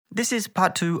This is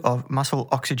part 2 of muscle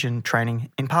oxygen training.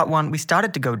 In part 1, we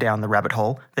started to go down the rabbit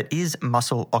hole that is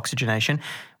muscle oxygenation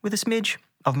with a smidge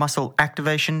of muscle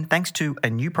activation thanks to a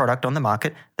new product on the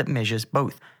market that measures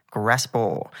both,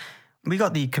 Graspor. We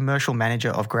got the commercial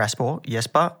manager of Graspor,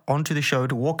 Jesper, onto the show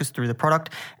to walk us through the product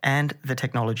and the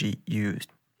technology used.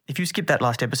 If you skipped that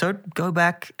last episode, go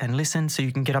back and listen so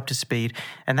you can get up to speed,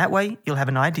 and that way you'll have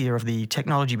an idea of the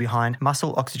technology behind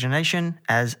muscle oxygenation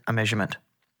as a measurement.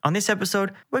 On this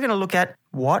episode, we're going to look at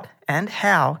what and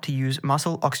how to use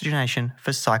muscle oxygenation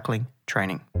for cycling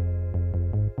training.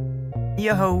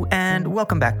 Yo-ho, and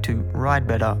welcome back to Ride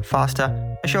Better,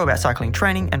 Faster, a show about cycling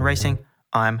training and racing.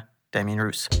 I'm Damien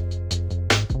Roos.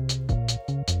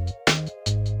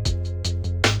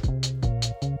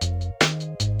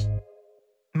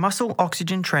 Muscle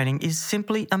oxygen training is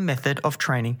simply a method of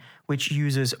training which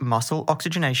uses muscle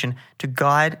oxygenation to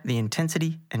guide the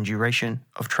intensity and duration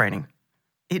of training.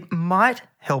 It might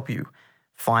help you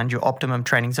find your optimum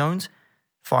training zones,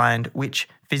 find which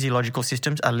physiological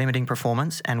systems are limiting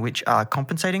performance and which are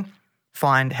compensating,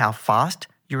 find how fast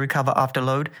you recover after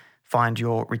load, find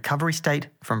your recovery state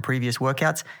from previous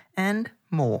workouts, and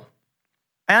more.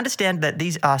 I understand that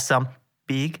these are some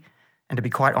big, and to be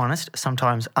quite honest,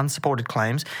 sometimes unsupported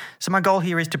claims, so my goal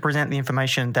here is to present the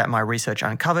information that my research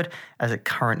uncovered as it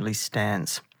currently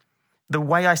stands. The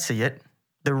way I see it,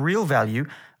 the real value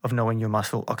of knowing your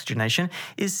muscle oxygenation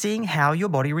is seeing how your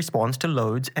body responds to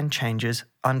loads and changes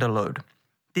under load.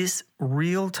 This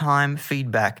real-time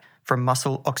feedback from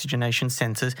muscle oxygenation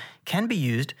sensors can be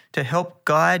used to help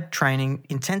guide training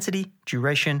intensity,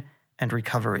 duration, and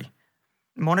recovery.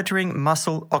 Monitoring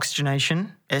muscle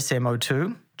oxygenation,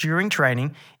 SMO2, during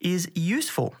training is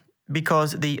useful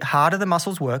because the harder the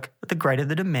muscles work, the greater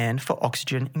the demand for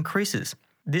oxygen increases.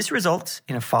 This results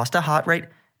in a faster heart rate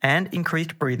and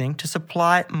increased breathing to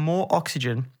supply more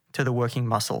oxygen to the working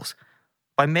muscles.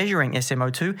 By measuring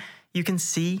SMO2, you can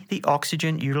see the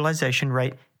oxygen utilization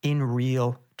rate in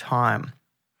real time.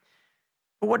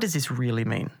 But what does this really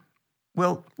mean?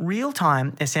 Well,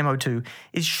 real-time SMO2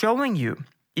 is showing you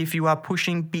if you are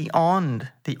pushing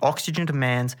beyond the oxygen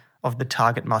demands of the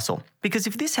target muscle. Because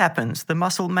if this happens, the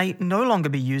muscle may no longer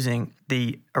be using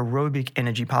the aerobic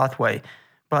energy pathway,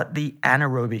 but the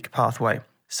anaerobic pathway.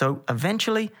 So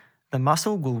eventually, the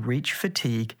muscle will reach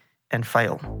fatigue and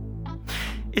fail.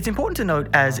 It's important to note,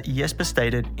 as Jesper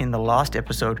stated in the last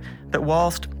episode, that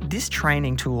whilst this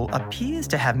training tool appears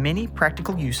to have many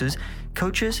practical uses,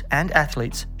 coaches and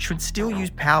athletes should still use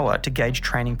power to gauge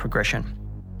training progression.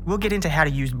 We'll get into how to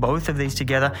use both of these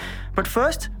together, but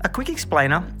first, a quick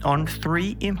explainer on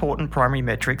 3 important primary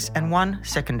metrics and 1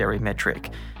 secondary metric.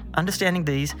 Understanding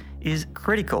these is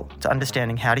critical to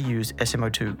understanding how to use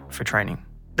SMO2 for training.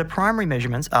 The primary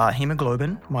measurements are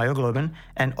hemoglobin, myoglobin,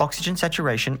 and oxygen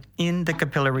saturation in the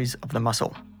capillaries of the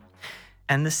muscle.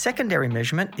 And the secondary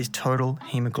measurement is total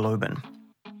hemoglobin.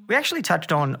 We actually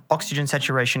touched on oxygen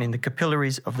saturation in the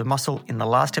capillaries of the muscle in the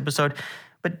last episode,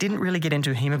 but didn't really get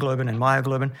into hemoglobin and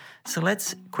myoglobin, so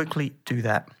let's quickly do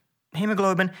that.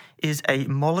 Hemoglobin is a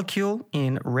molecule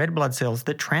in red blood cells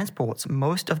that transports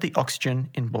most of the oxygen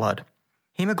in blood.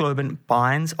 Hemoglobin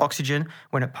binds oxygen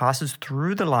when it passes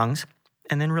through the lungs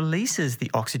and then releases the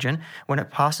oxygen when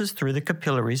it passes through the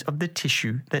capillaries of the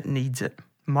tissue that needs it.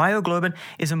 Myoglobin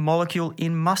is a molecule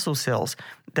in muscle cells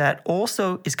that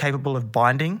also is capable of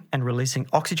binding and releasing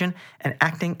oxygen and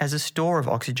acting as a store of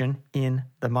oxygen in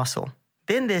the muscle.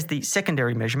 Then there's the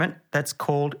secondary measurement that's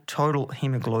called total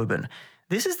hemoglobin.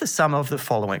 This is the sum of the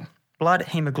following: blood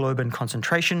hemoglobin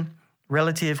concentration,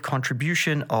 relative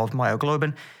contribution of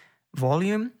myoglobin,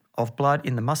 volume of blood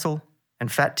in the muscle,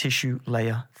 and fat tissue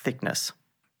layer thickness.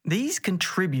 These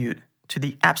contribute to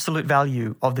the absolute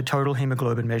value of the total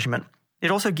hemoglobin measurement.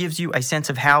 It also gives you a sense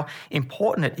of how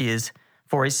important it is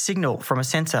for a signal from a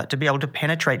sensor to be able to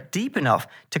penetrate deep enough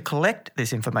to collect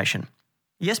this information.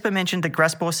 Jesper mentioned that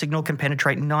Graspor signal can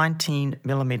penetrate 19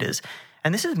 millimeters,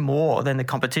 and this is more than the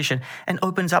competition and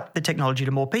opens up the technology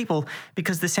to more people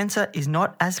because the sensor is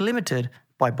not as limited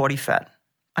by body fat.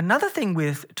 Another thing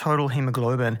with total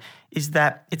hemoglobin is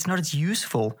that it's not as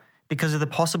useful because of the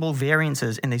possible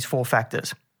variances in these 4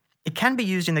 factors. It can be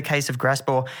used in the case of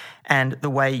Graspor and the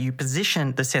way you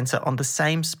position the sensor on the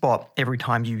same spot every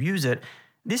time you use it.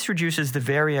 This reduces the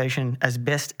variation as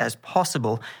best as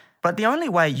possible, but the only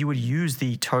way you would use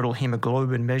the total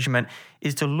hemoglobin measurement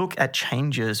is to look at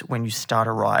changes when you start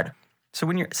a ride. So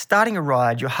when you're starting a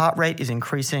ride, your heart rate is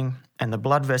increasing and the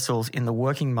blood vessels in the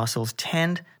working muscles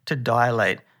tend to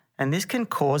dilate. And this can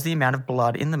cause the amount of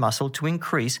blood in the muscle to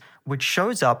increase, which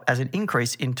shows up as an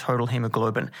increase in total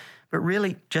hemoglobin. But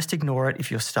really, just ignore it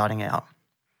if you're starting out.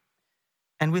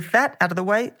 And with that out of the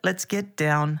way, let's get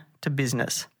down to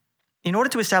business. In order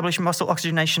to establish muscle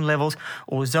oxygenation levels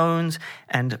or zones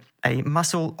and a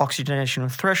muscle oxygenation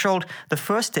threshold, the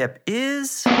first step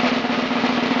is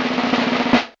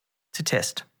to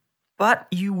test. But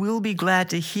you will be glad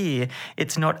to hear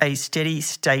it's not a steady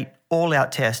state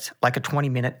all-out test like a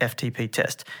 20-minute FTP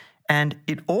test. And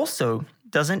it also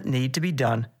doesn't need to be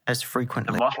done as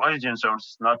frequently. The muscle oxygen zones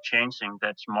is not changing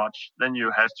that much. Then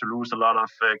you have to lose a lot of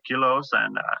kilos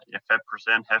and your fat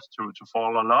percent has to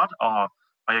fall a lot, or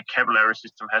your capillary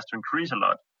system has to increase a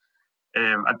lot.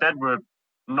 And that would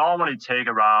normally take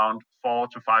around 4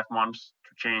 to 5 months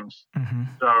to change. Mm-hmm.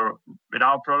 So with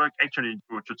our product, actually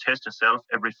to test yourself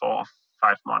every 4 or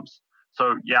 5 months.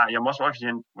 So yeah, your muscle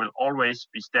oxygen will always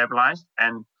be stabilized.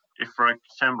 And if, for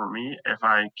example, if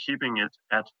I'm keeping it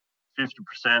at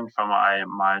 50% from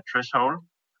my threshold,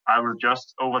 I will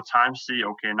just over time see,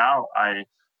 okay, now I,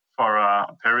 for a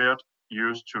period,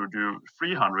 used to do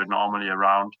 300 normally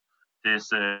around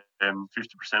this 50%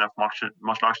 of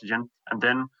muscle oxygen. And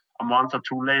then a month or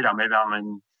two later, maybe I'm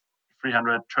in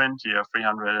 320 or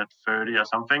 330 or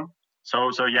something. So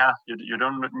yeah, you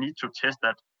don't need to test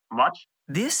that much.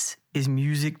 This is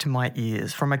music to my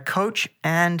ears from a coach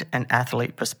and an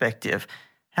athlete perspective.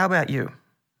 How about you?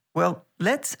 Well,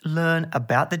 let's learn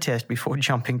about the test before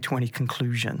jumping to any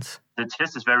conclusions. The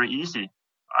test is very easy.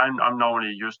 I'm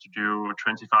normally used to do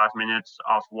 25 minutes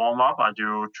of warm-up. I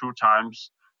do 2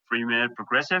 times 3-minute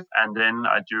progressive, and then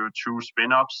I do 2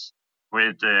 spin-ups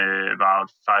with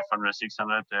about 500,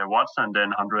 600 watts, and then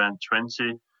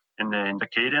 120 in the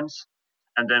cadence.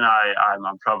 And then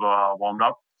I'm proper warmed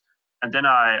up. And then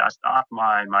I start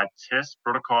my test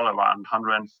protocol around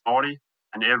 140.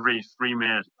 And every 3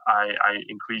 minutes, I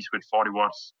increase with 40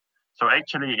 watts. So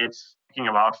actually, it's taking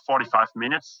about 45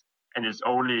 minutes, and it's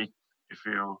only, if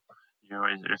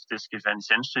this gives any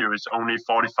sense to you, it's only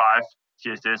 45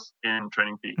 TSS in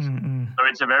Training Peaks. Mm-hmm. So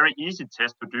it's a very easy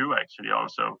test to do, actually,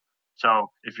 also. So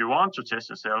if you want to test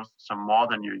yourself some more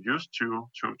than you're used to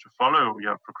follow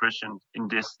your progression in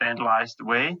this standardized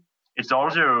way, it's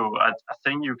also a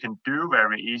thing you can do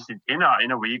very easily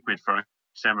in a week with, for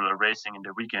example, a racing in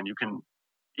the weekend. You can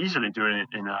easily do it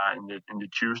in the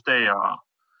Tuesday or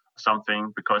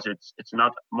something, because it's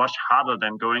not much harder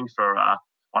than going for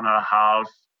 1.5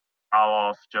 hour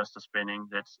of just a spinning.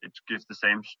 It gives the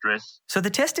same stress. So the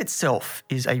test itself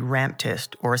is a ramp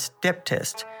test or a step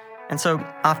test. And so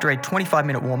after a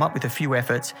 25-minute warm-up with a few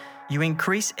efforts, you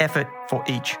increase effort for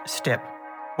each step.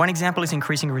 One example is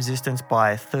increasing resistance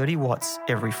by 30 watts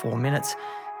every 4 minutes,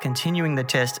 continuing the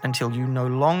test until you no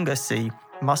longer see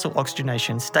muscle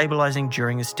oxygenation stabilizing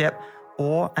during a step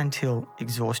or until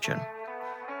exhaustion.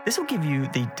 This will give you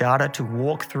the data to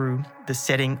walk through the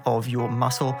setting of your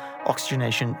muscle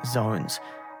oxygenation zones.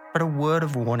 But a word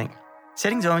of warning,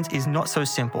 setting zones is not so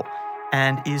simple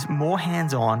and is more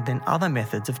hands-on than other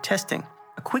methods of testing.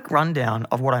 A quick rundown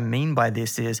of what I mean by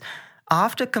this is,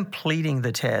 after completing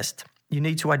the test, you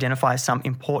need to identify some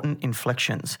important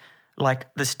inflections,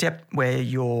 like the step where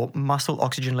your muscle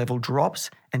oxygen level drops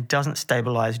and doesn't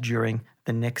stabilize during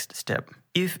the next step.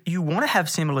 If you want to have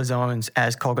similar zones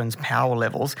as Coggan's power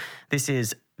levels, this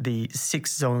is the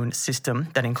 6-zone system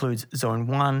that includes Zone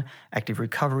 1, active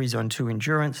recovery, Zone 2,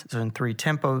 endurance, Zone 3,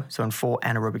 tempo, Zone 4,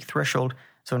 anaerobic threshold,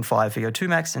 Zone 5, VO2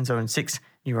 max, and Zone 6,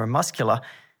 neuromuscular.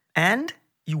 And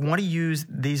you want to use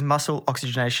these muscle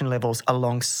oxygenation levels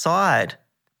alongside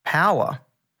power.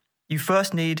 You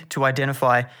first need to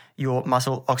identify your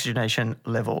muscle oxygenation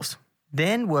levels.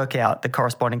 Then work out the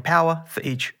corresponding power for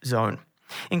each zone,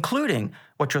 including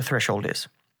what your threshold is.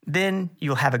 Then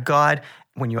you'll have a guide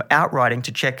when you're out riding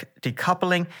to check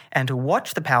decoupling and to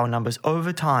watch the power numbers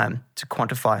over time to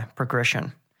quantify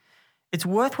progression. It's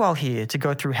worthwhile here to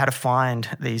go through how to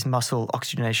find these muscle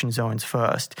oxygenation zones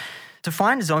first. To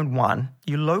find Zone 1,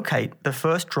 you locate the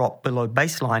first drop below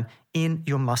baseline in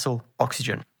your muscle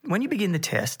oxygen. When you begin the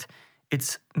test,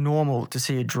 it's normal to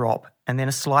see a drop and then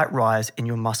a slight rise in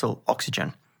your muscle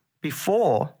oxygen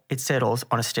before it settles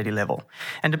on a steady level.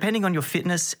 And depending on your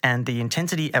fitness and the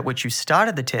intensity at which you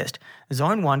started the test,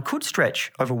 Zone 1 could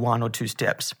stretch over 1 or 2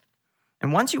 steps.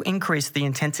 And once you increase the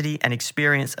intensity and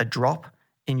experience a drop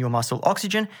in your muscle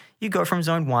oxygen, you go from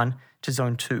Zone 1 to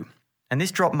Zone 2. And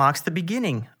this drop marks the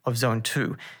beginning of Zone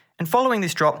 2. And following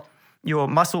this drop, your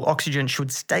muscle oxygen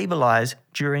should stabilize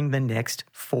during the next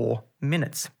 4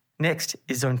 minutes. Next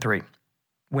is Zone 3.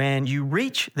 When you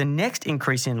reach the next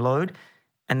increase in load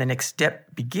and the next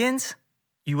step begins,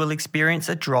 you will experience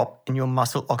a drop in your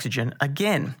muscle oxygen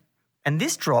again. And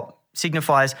this drop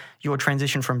signifies your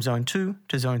transition from Zone 2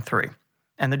 to Zone 3.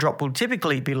 and the drop will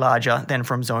typically be larger than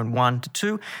from zone 1 to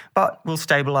 2, but will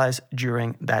stabilize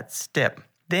during that step.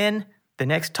 Then, the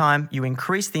next time you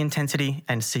increase the intensity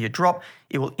and see a drop,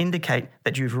 it will indicate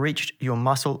that you've reached your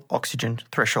muscle oxygen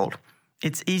threshold.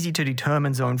 It's easy to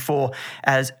determine zone 4,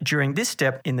 as during this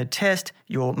step in the test,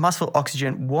 your muscle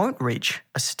oxygen won't reach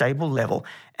a stable level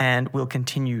and will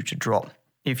continue to drop.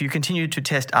 If you continue to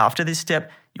test after this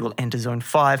step, you will enter zone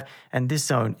 5, and this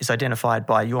zone is identified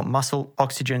by your muscle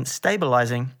oxygen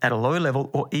stabilizing at a low level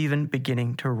or even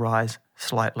beginning to rise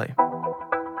slightly.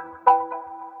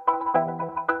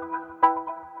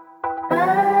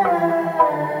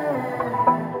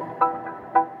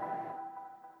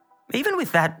 Even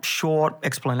with that short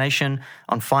explanation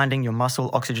on finding your muscle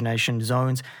oxygenation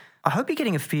zones, I hope you're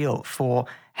getting a feel for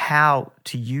how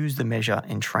to use the measure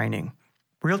in training.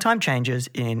 Real-time changes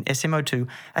in SMO2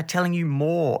 are telling you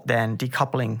more than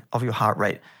decoupling of your heart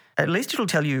rate. At least it'll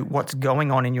tell you what's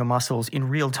going on in your muscles in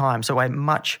real time, so a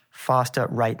much faster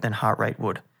rate than heart rate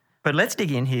would. But let's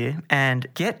dig in here and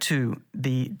get to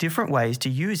the different ways to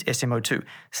use SMO2,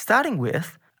 starting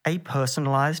with a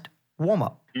personalized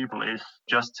warm-up. People is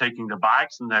just taking the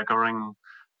bikes and they're going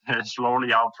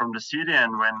slowly out from the city,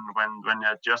 and when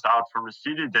they're just out from the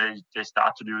city, they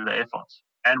start to do the efforts.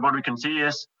 And what we can see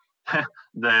is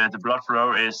the blood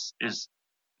flow is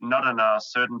not at a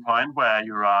certain point where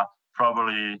you are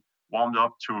probably warmed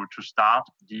up to start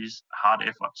these hard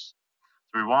efforts.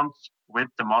 So we want with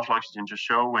the muscle oxygen to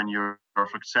show when you're, for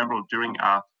example, doing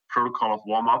a protocol of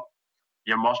warm-up,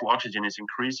 your muscle oxygen is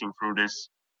increasing through this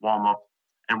warm-up.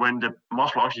 And when the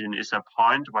muscle oxygen is a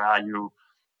point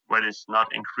where it's not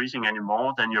increasing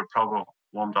anymore, then you're probably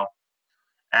warmed up.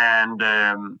 And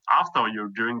after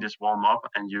you're doing this warm-up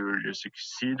and you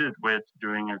succeeded with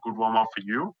doing a good warm-up for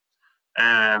you,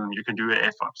 you can do your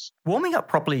efforts. Warming up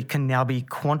properly can now be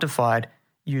quantified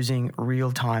using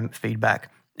real-time feedback.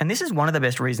 And this is one of the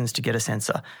best reasons to get a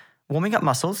sensor. Warming up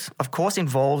muscles, of course,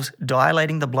 involves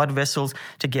dilating the blood vessels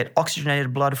to get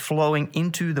oxygenated blood flowing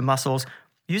into the muscles.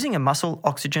 Using a muscle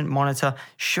oxygen monitor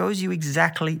shows you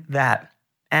exactly that,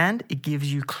 and it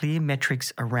gives you clear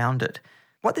metrics around it.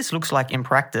 What this looks like in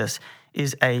practice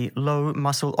is a low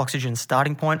muscle oxygen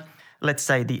starting point. Let's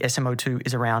say the SMO2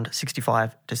 is around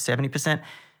 65 to 70%.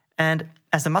 And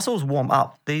as the muscles warm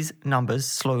up, these numbers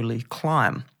slowly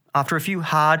climb. After a few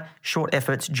hard, short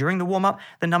efforts during the warm-up,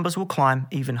 the numbers will climb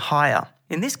even higher.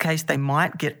 In this case, they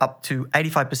might get up to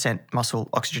 85% muscle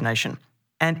oxygenation.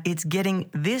 And it's getting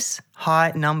this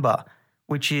high number,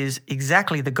 which is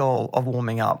exactly the goal of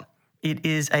warming up. It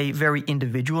is a very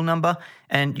individual number,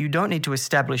 and you don't need to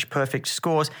establish perfect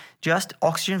scores, just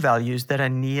oxygen values that are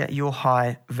near your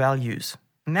high values.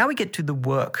 Now we get to the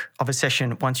work of a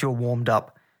session once you're warmed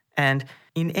up. And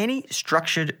in any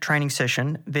structured training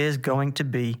session, there's going to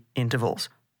be intervals.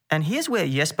 And here's where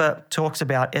Jesper talks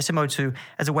about SMO2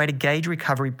 as a way to gauge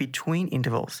recovery between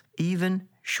intervals, even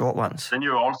short ones. Then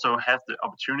you also have the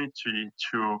opportunity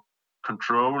to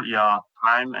control your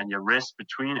time and your rest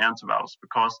between intervals,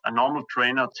 because a normal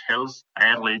trainer tells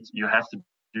athletes you have to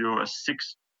do a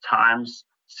 6 times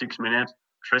 6 minute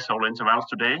threshold intervals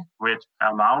today with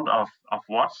amount of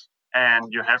watts, and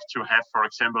you have to have, for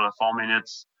example, a 4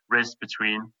 minutes rest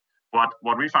between.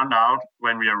 What we found out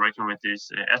when we are working with these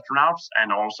astronauts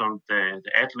and also the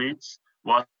athletes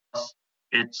was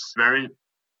it's very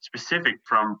specific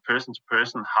from person to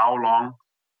person how long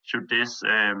should this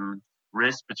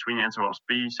rest between intervals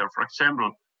be. So, for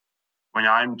example, when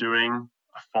I'm doing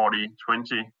 40-20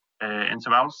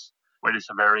 intervals, where it's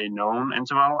a very known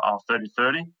interval of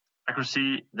 30-30, I could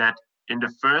see that in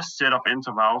the first set of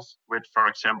intervals with, for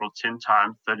example, 10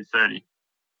 times 30-30,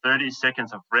 30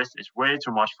 seconds of rest is way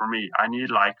too much for me. I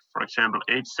need, like, for example,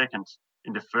 8 seconds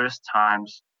in the first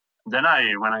times. Then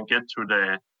when I get to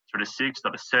the 6th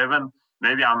or the 7th,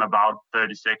 maybe I'm about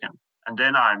 30 seconds. And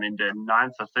then I'm in the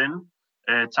 9th or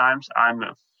 10th times, I'm,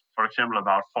 for example,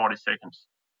 about 40 seconds.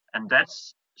 And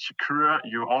that's secure.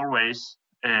 You always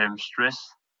stress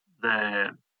the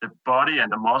body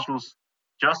and the muscles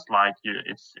just like you.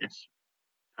 It's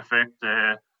perfect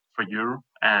for you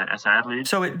as an athlete.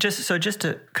 So just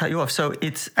to cut you off, so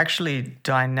it's actually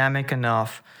dynamic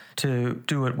enough to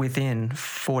do it within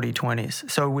 40-20s.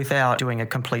 So without doing a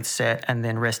complete set and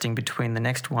then resting between the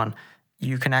next one,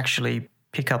 you can actually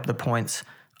pick up the points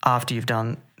after you've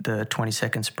done the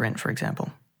 20-second sprint, for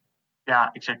example. Yeah,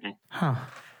 exactly. Huh.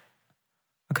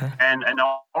 Okay. And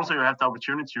also you have the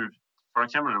opportunity, for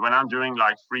example, when I'm doing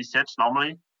like 3 sets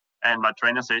normally, and my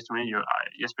trainer says to me,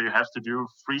 Jesper, you have to do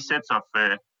 3 sets of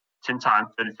 10 times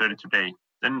 30-30 today.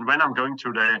 Then when I'm going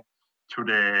to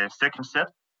the second set,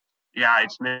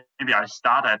 it's maybe I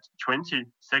start at 20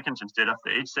 seconds instead of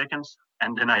the 8 seconds,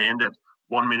 and then I ended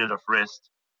 1 minute of rest.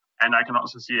 And I can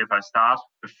also see if I start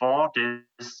before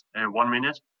this 1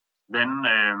 minute, then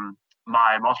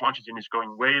my muscle oxygen is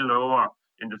going way lower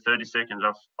in the 30 seconds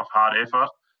of hard effort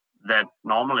that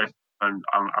normally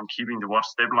I'm keeping the watch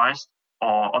stabilized,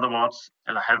 or other watch,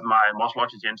 and I have my muscle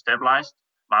oxygen stabilized,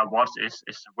 my watch is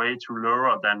way too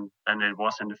lower than it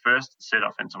was in the first set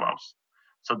of intervals.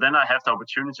 So then I have the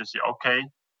opportunity to say, okay,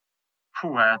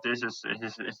 this is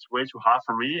it's way too hard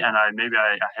for me, and I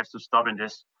have to stop in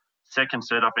this second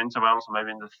set of intervals,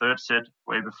 maybe in the third set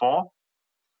way before.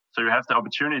 So you have the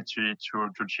opportunity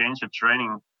to change your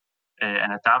training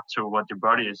and adapt to what your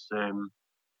body is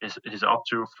up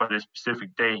to for this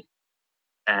specific day.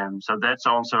 So that's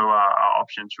also an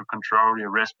option to control your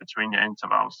rest between your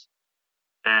intervals,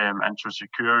 and to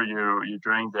secure you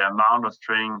during the amount of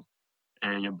training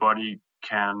your body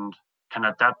can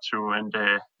adapt to in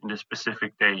the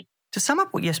specific day. To sum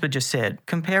up what Jesper just said,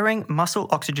 comparing muscle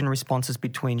oxygen responses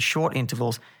between short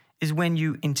intervals is when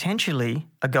you intentionally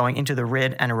are going into the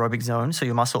red anaerobic zone, so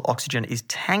your muscle oxygen is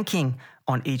tanking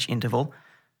on each interval.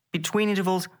 Between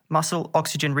intervals, muscle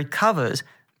oxygen recovers,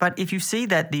 but if you see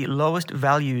that the lowest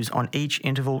values on each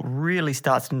interval really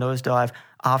starts to nosedive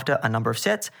after a number of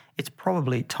sets, it's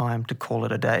probably time to call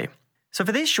it a day. So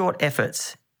for these short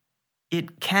efforts,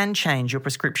 it can change your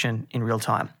prescription in real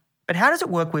time. But how does it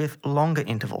work with longer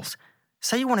intervals?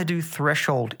 Say you want to do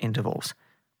threshold intervals.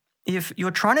 If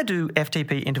you're trying to do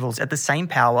FTP intervals at the same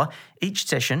power each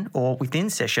session or within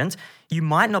sessions, you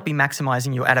might not be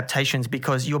maximizing your adaptations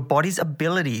because your body's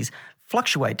abilities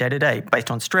fluctuate day to day based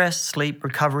on stress, sleep,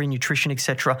 recovery, nutrition,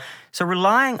 etc. So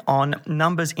relying on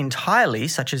numbers entirely,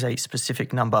 such as a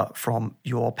specific number from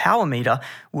your power meter,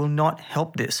 will not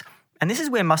help this. And this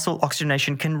is where muscle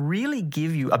oxygenation can really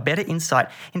give you a better insight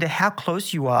into how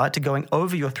close you are to going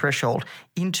over your threshold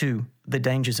into the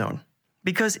danger zone.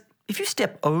 Because if you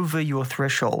step over your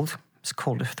threshold, it's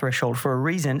called a threshold for a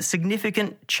reason,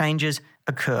 significant changes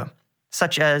occur,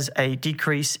 such as a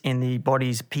decrease in the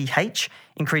body's pH,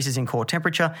 increases in core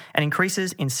temperature, and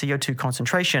increases in CO2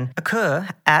 concentration occur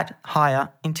at higher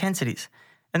intensities.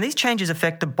 And these changes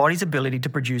affect the body's ability to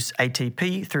produce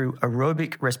ATP through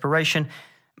aerobic respiration.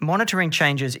 Monitoring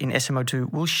changes in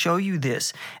SMO2 will show you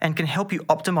this and can help you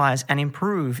optimize and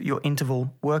improve your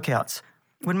interval workouts.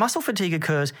 When muscle fatigue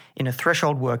occurs in a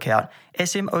threshold workout,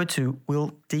 SMO2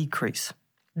 will decrease.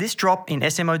 This drop in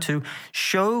SMO2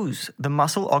 shows the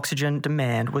muscle oxygen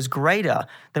demand was greater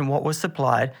than what was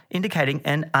supplied, indicating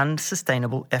an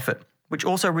unsustainable effort, which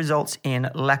also results in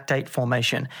lactate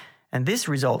formation. And this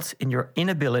results in your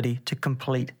inability to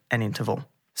complete an interval.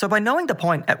 So by knowing the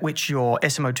point at which your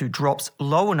SMO2 drops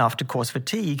low enough to cause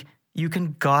fatigue, you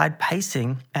can guide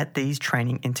pacing at these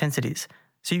training intensities.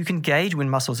 So you can gauge when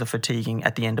muscles are fatiguing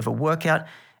at the end of a workout,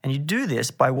 and you do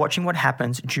this by watching what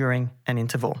happens during an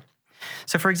interval.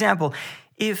 So for example,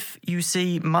 if you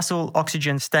see muscle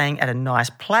oxygen staying at a nice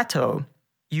plateau,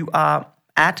 you are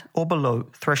at or below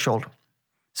threshold.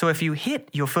 So if you hit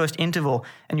your first interval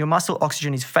and your muscle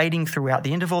oxygen is fading throughout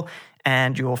the interval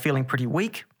and you're feeling pretty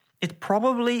weak, it's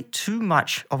probably too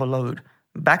much of a load.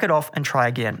 Back it off and try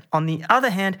again. On the other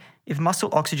hand, if muscle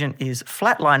oxygen is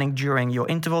flatlining during your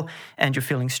interval and you're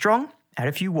feeling strong, add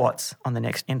a few watts on the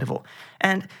next interval.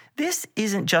 And this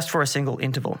isn't just for a single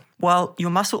interval. While your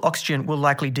muscle oxygen will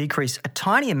likely decrease a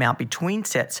tiny amount between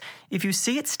sets, if you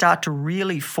see it start to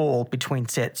really fall between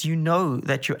sets, you know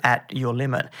that you're at your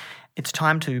limit. It's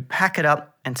time to pack it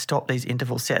up and stop these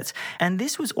interval sets. And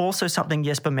this was also something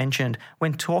Jesper mentioned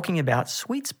when talking about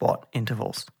sweet spot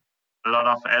intervals. A lot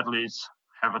of athletes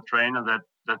have a trainer that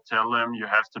tell them you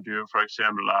have to do, for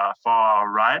example, a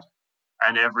 4-hour ride,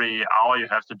 and every hour you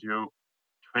have to do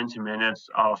 20 minutes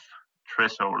of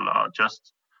threshold or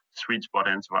just sweet spot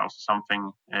intervals,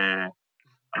 something a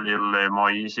little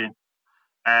more easy.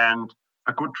 And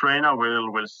a good trainer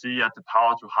will see at the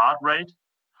power to heart rate,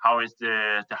 how is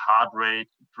the heart rate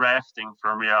drafting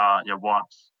from your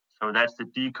watts. So that's the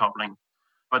decoupling.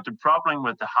 But the problem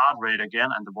with the heart rate again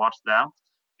and the watts there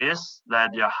is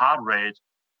that your heart rate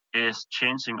is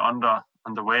changing on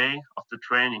the way of the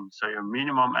training. So your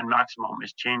minimum and maximum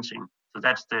is changing. So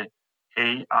that's the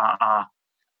ARR.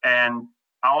 And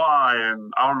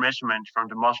our measurement from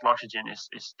the muscle oxygen is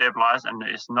stabilized and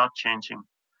is not changing.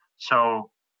 So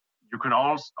you can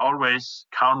always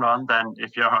count on then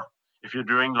if you're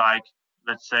doing, like,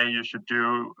 let's say you should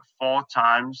do 4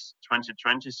 times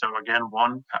 20-20, so again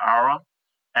 1 per hour,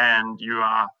 and you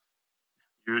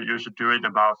should do it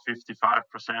about 55%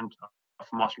 of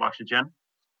muscle oxygen.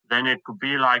 Then it could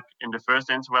be like in the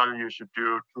first interval you should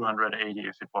do 280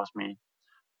 if it was me.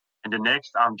 In the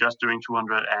next I'm just doing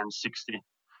 260.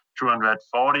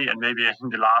 240, and maybe in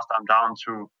the last I'm down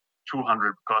to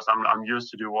 200 because I'm used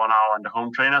to do 1 hour on the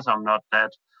home trainer, so I'm not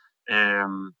that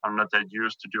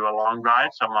used to do a long ride,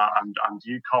 so I'm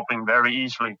decoupling very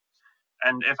easily.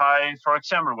 And if I, for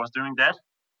example, was doing that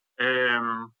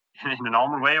in a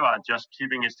normal way, while just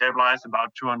keeping it stabilized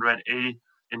about 280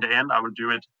 in the end, I will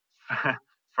do it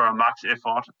for a max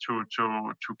effort to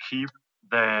keep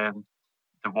the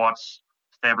watts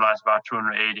stabilized about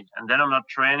 280, and then I'm not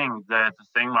training the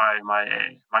thing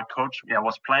my coach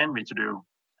was planning me to do.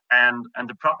 And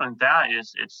the problem there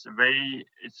is it's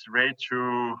way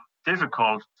too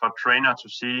difficult for a trainer to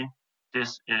see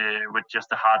this with just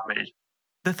the heart rate.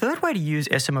 The third way to use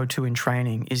SMO2 in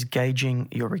training is gauging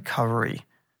your recovery,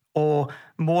 or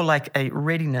more like a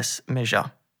readiness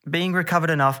measure. Being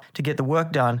recovered enough to get the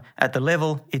work done at the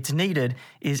level it's needed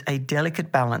is a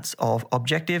delicate balance of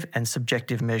objective and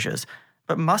subjective measures.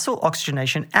 But muscle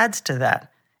oxygenation adds to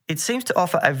that. It seems to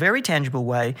offer a very tangible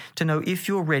way to know if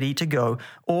you're ready to go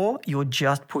or you're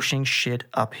just pushing shit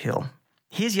uphill.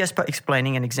 Here's Jesper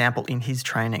explaining an example in his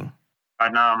training.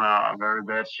 Right now I'm in a very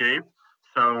bad shape,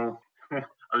 so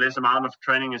a less amount of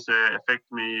training is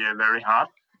affecting me very hard.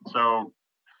 So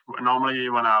normally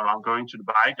when I'm going to the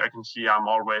bike, I can see I'm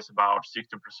always about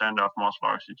 60% of muscle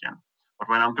oxygen. But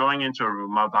when I'm going into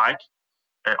my bike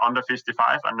under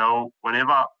 55, I know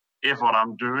if what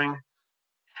I'm doing,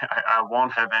 I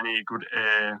won't have any good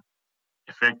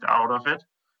effect out of it.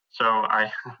 So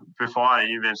before I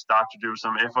even start to do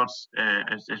some efforts,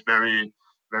 it's very,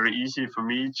 very easy for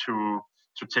me to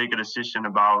take a decision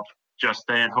about just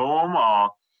stay at home or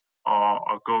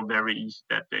go very easy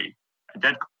that day. And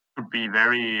that could be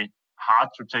very hard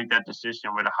to take that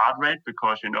decision with a heart rate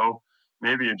because,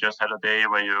 maybe you just had a day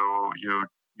where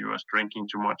you was drinking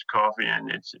too much coffee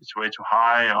and it's way too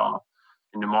high, or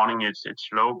in the morning it's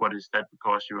low, but is that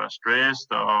because you are stressed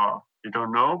or you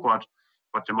don't know? But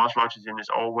the muscle oxygen is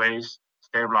always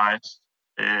stabilized.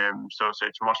 So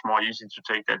it's much more easy to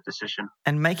take that decision.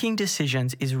 And making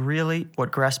decisions is really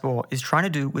what Graspor is trying to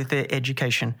do with their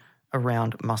education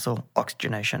around muscle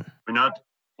oxygenation. We not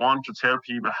want to tell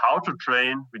people how to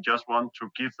train. We just want to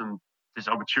give them this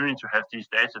opportunity to have these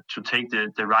data to take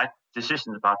the right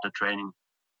decisions about the training.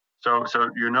 So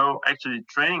actually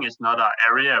training is not an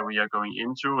area we are going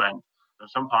into, and at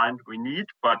some point we need,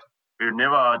 but we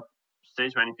never say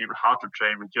to any people how to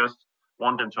train. We just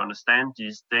want them to understand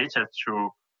these data to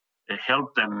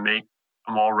help them make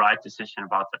a more right decision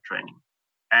about the training.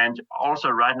 And also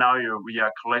right now we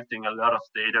are collecting a lot of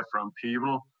data from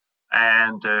people,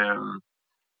 and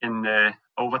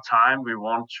over time we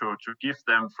want to give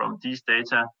them from these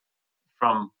data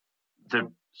from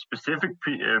the specific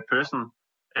person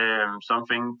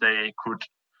something they could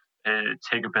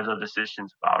take a better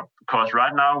decisions about. Because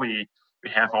right now we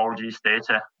have all these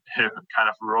data, kind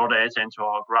of raw data into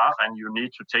our graph, and you need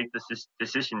to take this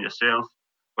decision yourself.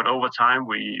 But over time,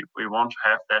 we want to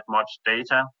have that much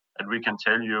data that we can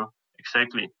tell you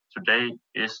exactly today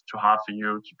is too hard for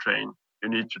you to train. You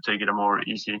need to take it more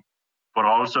easy. But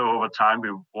also over time,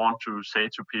 we want to say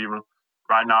to people,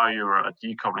 right now you're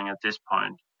decoupling at this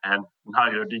point, and now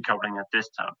you're decoupling at this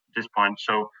point.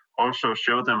 So also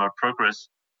show them a progress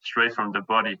straight from the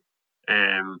body.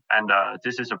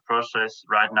 This is a process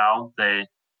right now they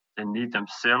need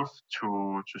themselves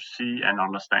to see and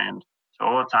understand. So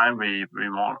over time, we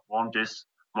want this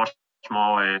much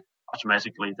more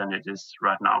automatically than it is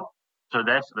right now. So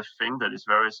that's the thing that is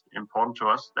very important to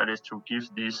us, that is to give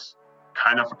these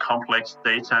kind of complex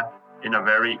data in a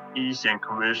very easy and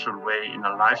commercial way in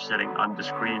a live setting on the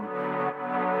screen.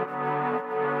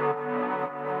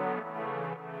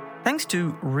 Thanks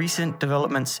to recent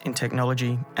developments in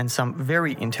technology and some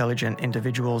very intelligent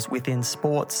individuals within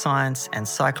sports, science, and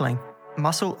cycling,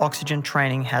 muscle oxygen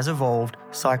training has evolved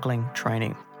cycling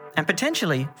training, and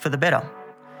potentially for the better.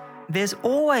 There's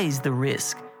always the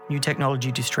risk new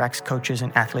technology distracts coaches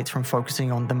and athletes from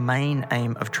focusing on the main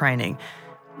aim of training.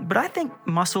 But I think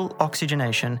muscle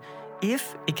oxygenation,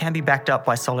 if it can be backed up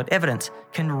by solid evidence,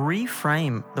 can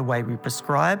reframe the way we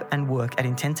prescribe and work at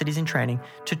intensities in training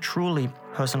to truly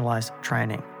personalize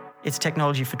training. It's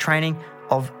technology for training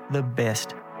of the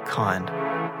best kind.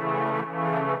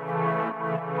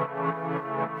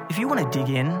 If you want to dig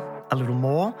in a little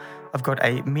more, I've got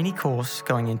a mini course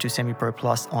going into Semi-Pro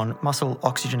Plus on muscle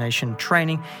oxygenation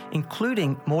training,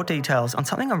 including more details on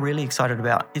something I'm really excited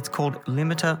about. It's called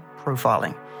limiter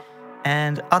profiling,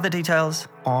 and other details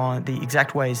on the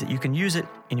exact ways that you can use it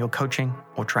in your coaching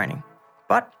or training.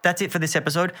 But that's it for this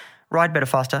episode. Ride Better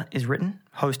Faster is written,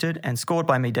 hosted, and scored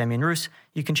by me, Damien Roos.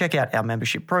 You can check out our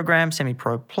membership program,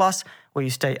 Semi-Pro Plus, where you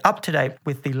stay up to date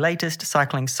with the latest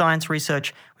cycling science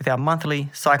research with our monthly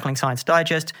Cycling Science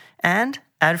Digest and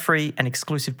ad-free and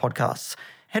exclusive podcasts.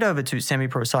 Head over to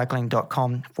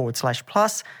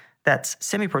semiprocycling.com/plus. That's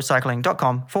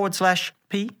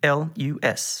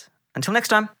semiprocycling.com/PLUS. Until next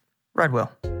time, ride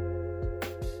well.